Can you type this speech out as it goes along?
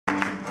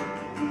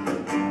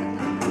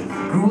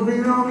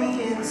grooving on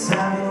the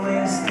inside and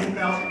wasting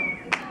out.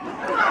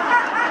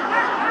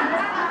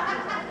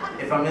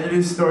 If I'm gonna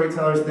do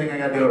storyteller's thing, I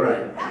gotta do it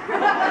right.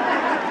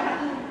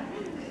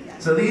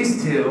 So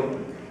these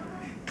two,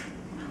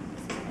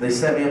 they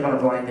set me up on a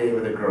blind date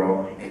with a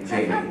girl named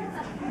Jamie.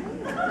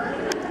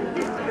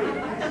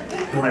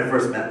 When I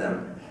first met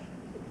them.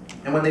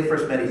 And when they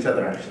first met each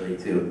other, actually,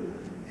 too.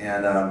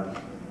 And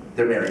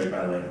they're married,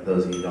 by the way, for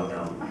those of you who don't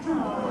know.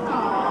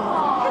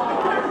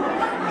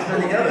 We've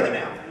been together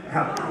now.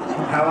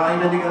 How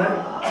long have you been together?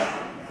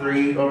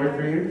 Over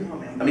 3 years?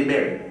 I mean,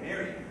 married.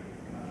 Married.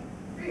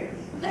 3 years.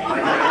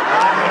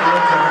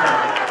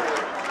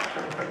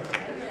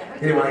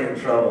 He didn't want to get in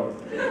trouble.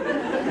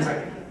 He's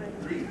like,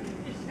 3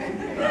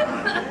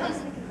 years.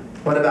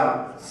 What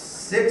about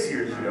 6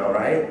 years ago,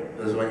 right?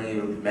 Was when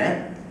you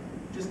met?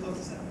 Just close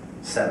to 7.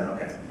 7,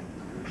 okay.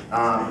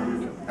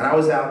 And I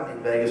was out in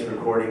Vegas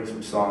recording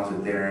some songs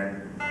with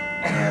Darren,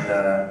 and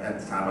at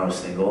the time I was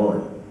single,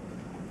 and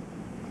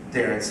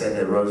Darren said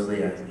to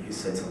Rosalie, he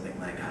said something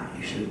like, oh,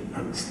 you should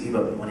hook Steve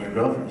up with one of your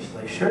girlfriends. She's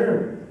like,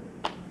 sure.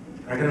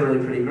 I got a really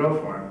pretty girl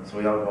for him. So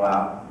we all go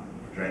out,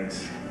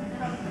 drinks.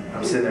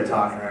 I'm sitting there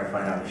talking to her, I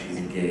find out that she's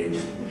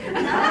engaged.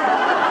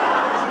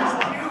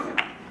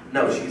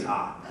 No, she's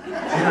hot. She's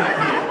not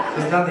cute.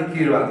 There's nothing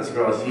cute about this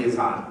girl, she is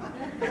hot.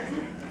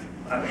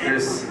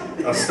 There's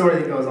a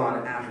story that goes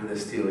on after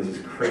this too, which is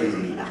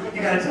crazy.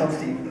 You gotta tell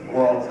Steve.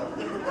 Well,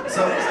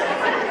 so,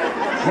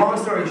 long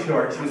story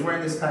short, she was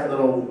wearing this tight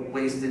little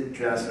waisted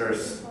dress or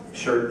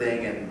shirt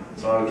thing, and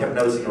so I kept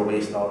noticing her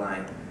waist all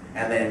night.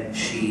 And then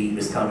she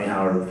was telling me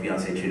how her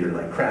fiance treated her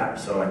like crap,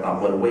 so I thought,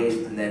 what a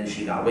waste, and then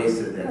she got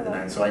wasted at the end of the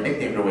night, so I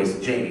nicknamed her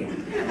Wasted Jamie.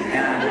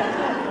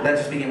 And that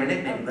just became her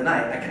nickname for the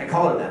night. I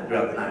called her that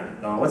throughout the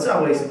night. Going, what's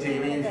up, Wasted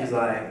Jamie? And she's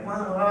like,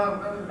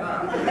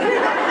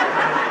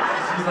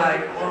 she's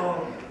like,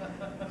 well,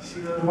 she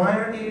goes, why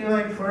aren't you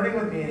like flirting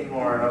with me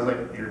anymore? And I was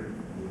like, you're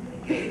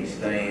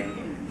engaged, I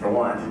mean, for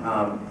one.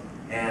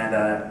 And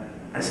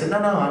I said, no,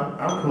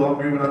 I'm cool, I'm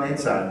grooving on the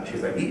inside.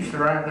 She's like, each the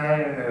right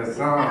night in a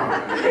song.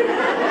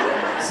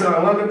 So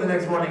I woke up the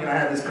next morning and I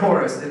had this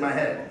chorus in my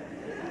head.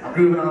 I'm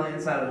grooving on the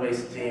inside of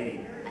Wasted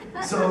Jamie.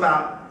 So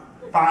about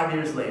 5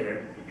 years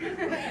later,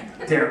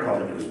 Darren called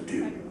me and goes,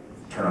 dude,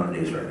 turn on the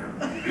news right now.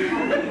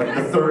 Like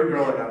the third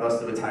girl that got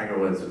busted with Tiger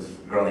Woods was a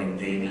girl named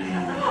Jamie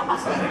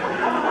something.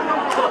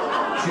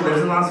 She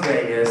lives in Las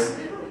Vegas.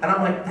 And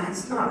I'm like,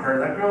 that's not her.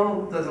 That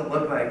girl doesn't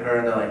look like her.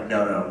 And they're like,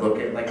 no, look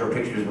at like her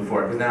pictures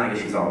before. Because now I guess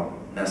she's all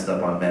messed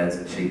up on meds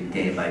and she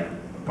gained like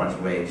a bunch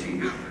of weight. She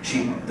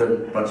did a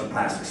bunch of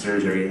plastic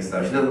surgery and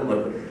stuff. She doesn't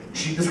look,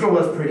 this girl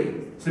was pretty.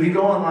 So if you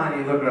go online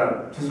and you look her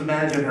up, just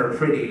imagine her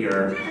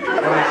prettier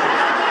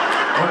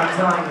when I'm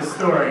telling the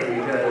story,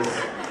 because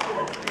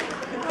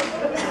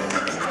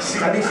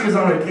I think she was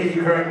on with Katie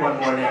Couric one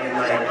morning and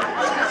like,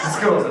 this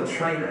girl is a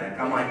train wreck.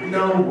 I'm like,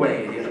 no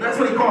way. And that's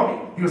what he called me.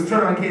 He was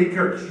turning on Katie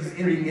Couric. She's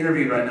being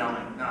interviewed right now. I'm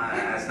like, nah,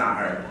 that's not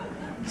her.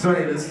 So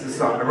anyway, this is the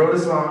song. I wrote a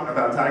song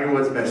about Tiger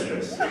Woods'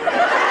 mistress.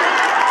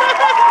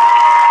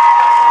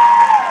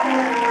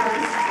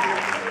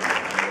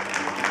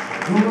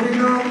 Moving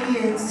on the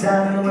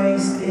inside of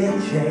Wasted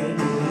Jamie.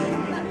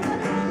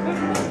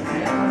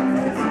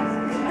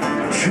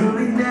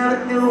 Truly never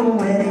knew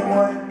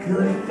anyone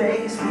could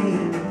face me.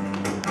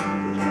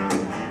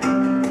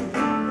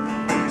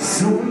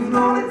 Soon I'm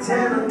gonna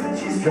tell her that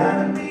she's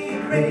driving me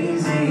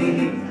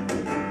crazy.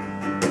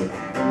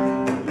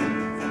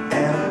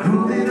 And I'm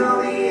grooving on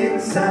the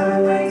inside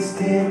of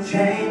Wasted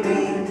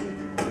Jamie.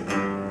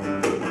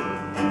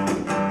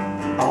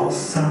 All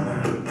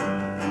summer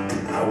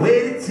I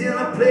waited till I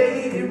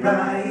played it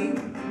right,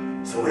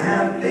 so I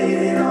played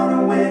it on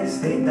a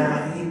Wednesday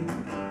night.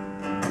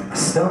 I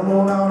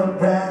stumbled on a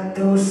brand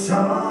new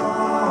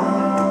song,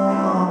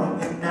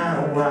 and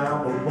now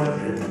I'm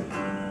wondering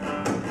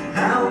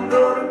how I'm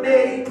gonna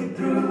make it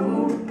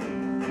through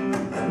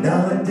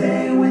another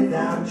day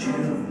without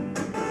you.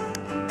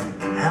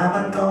 How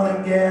am I gonna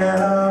get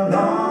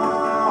along?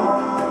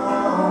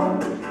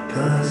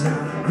 'Cause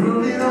I'm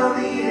grooving on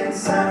the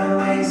inside of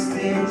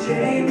Wasted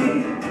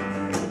Jamie.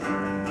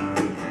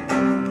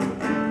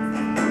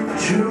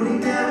 Truly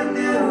never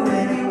knew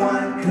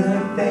anyone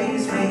could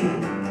face me.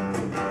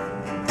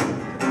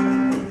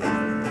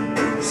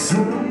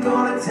 Soon I'm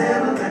gonna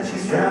tell her that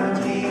she's driving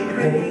me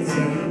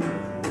crazy.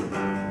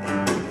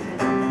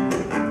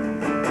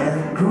 And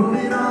I'm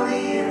grooving on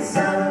the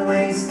inside of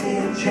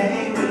Wasted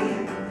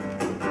Jamie.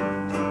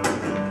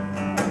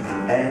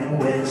 And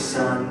when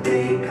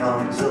Sunday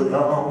comes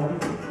along,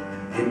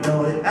 you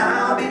know that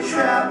I'll be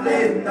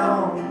traveling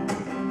on.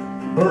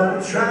 But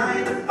I'm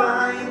trying to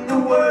find the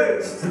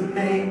words to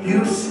make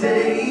you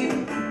stay.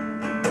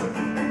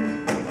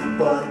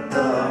 But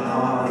the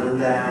harder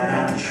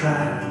that I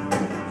try,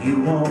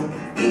 you won't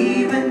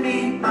even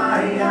meet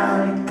my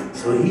eye.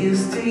 So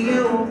here's to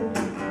you,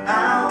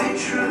 I'll be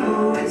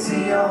true, it's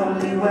the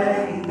only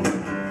way.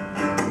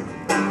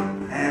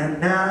 And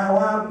now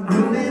I'm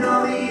grooving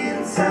on the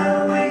inside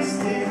of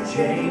Wasted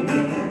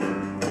Jamie.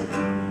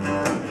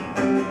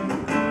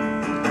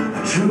 I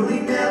truly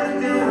never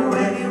knew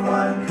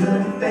anyone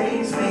could face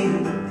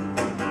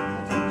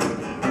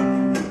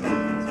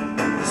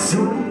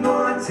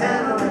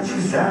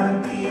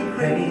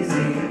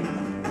crazy.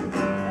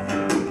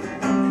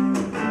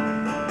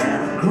 And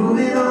I'm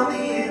grooving on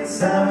the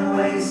inside and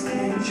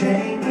wasting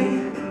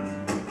Jamie.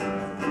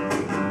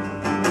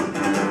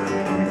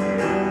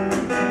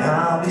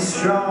 I'll be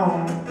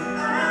strong,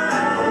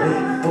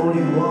 waiting for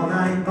you all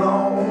night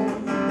long.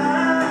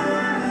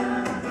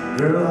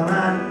 Girl,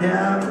 I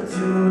never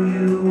do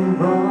you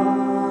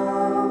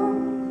wrong,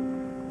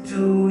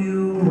 do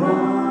you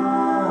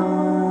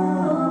wrong.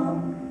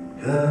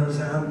 'Cause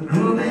I'm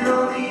grooving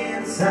on the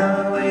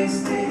inside,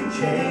 wasting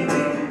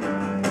Jamie.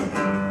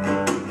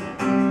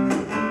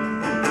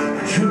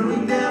 I truly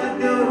never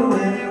knew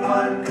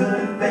anyone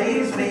could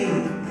faze me.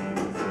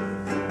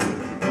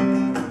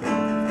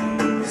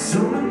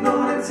 Soon I'm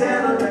gonna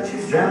tell her that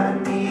she's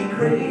driving me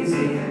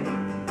crazy.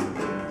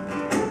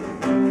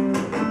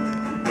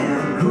 And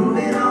I'm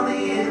grooving on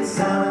the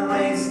inside and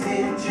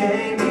wasting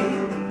Jamie.